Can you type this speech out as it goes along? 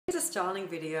styling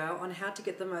video on how to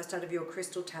get the most out of your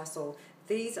crystal tassel.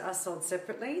 These are sold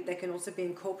separately. They can also be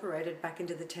incorporated back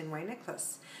into the 10-way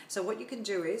necklace. So what you can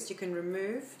do is you can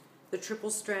remove the triple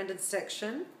stranded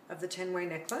section of the 10-way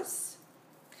necklace,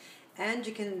 and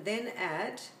you can then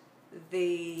add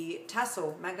the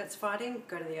tassel. Magnets fighting,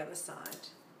 go to the other side.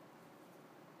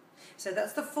 So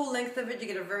that's the full length of it. You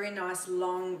get a very nice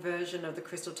long version of the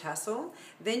crystal tassel.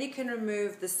 Then you can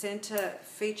remove the center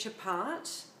feature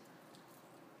part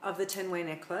of the 10-way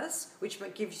necklace, which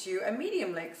gives you a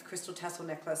medium length crystal tassel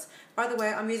necklace. By the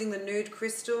way, I'm using the nude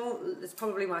crystal. It's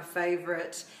probably my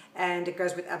favorite, and it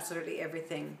goes with absolutely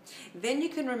everything. Then you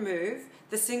can remove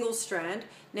the single strand.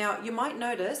 Now you might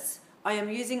notice I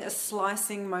am using a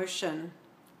slicing motion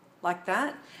like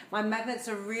that. My magnets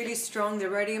are really strong, they're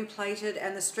rhodium plated,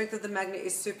 and the strength of the magnet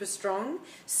is super strong.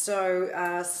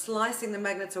 So slicing the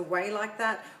magnets away like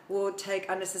that will take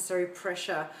unnecessary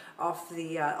pressure off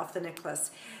the necklace.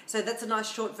 So that's a nice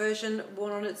short version,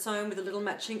 worn on its own with the little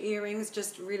matching earrings,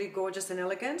 just really gorgeous and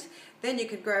elegant. Then you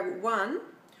could grab one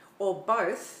or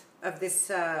both of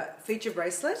this feature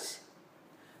bracelet,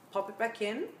 pop it back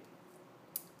in,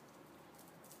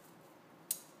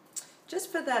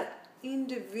 just for that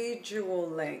individual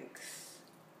length.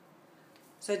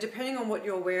 So depending on what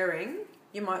you're wearing,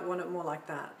 you might want it more like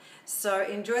that. So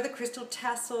enjoy the crystal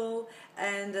tassel,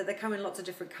 and they come in lots of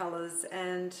different colors,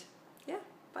 and yeah,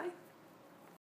 bye.